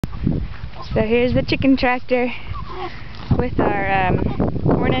So here's the chicken tractor with our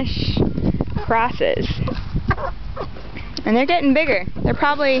Cornish crosses. And they're getting bigger. They're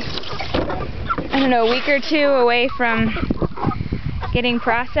probably, I don't know, a week or two away from getting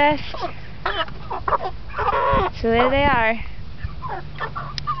processed. So there they are.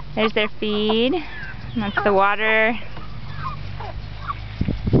 There's their feed. And that's the water.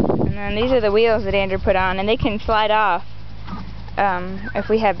 And then these are the wheels that Andrew put on, and they can slide off. If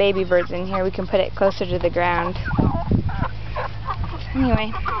we have baby birds in here, we can put it closer to the ground. So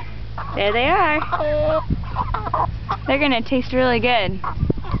anyway, there they are. They're gonna taste really good.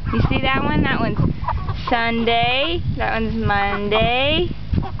 You see that one? That one's Sunday. That one's Monday.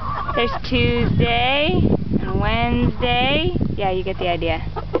 There's Tuesday and Wednesday. Yeah, you get the idea.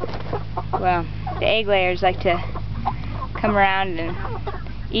 Well, the egg layers like to come around and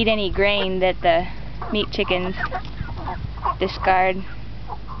eat any grain that the meat chickens discard.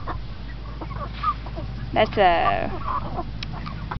 That's a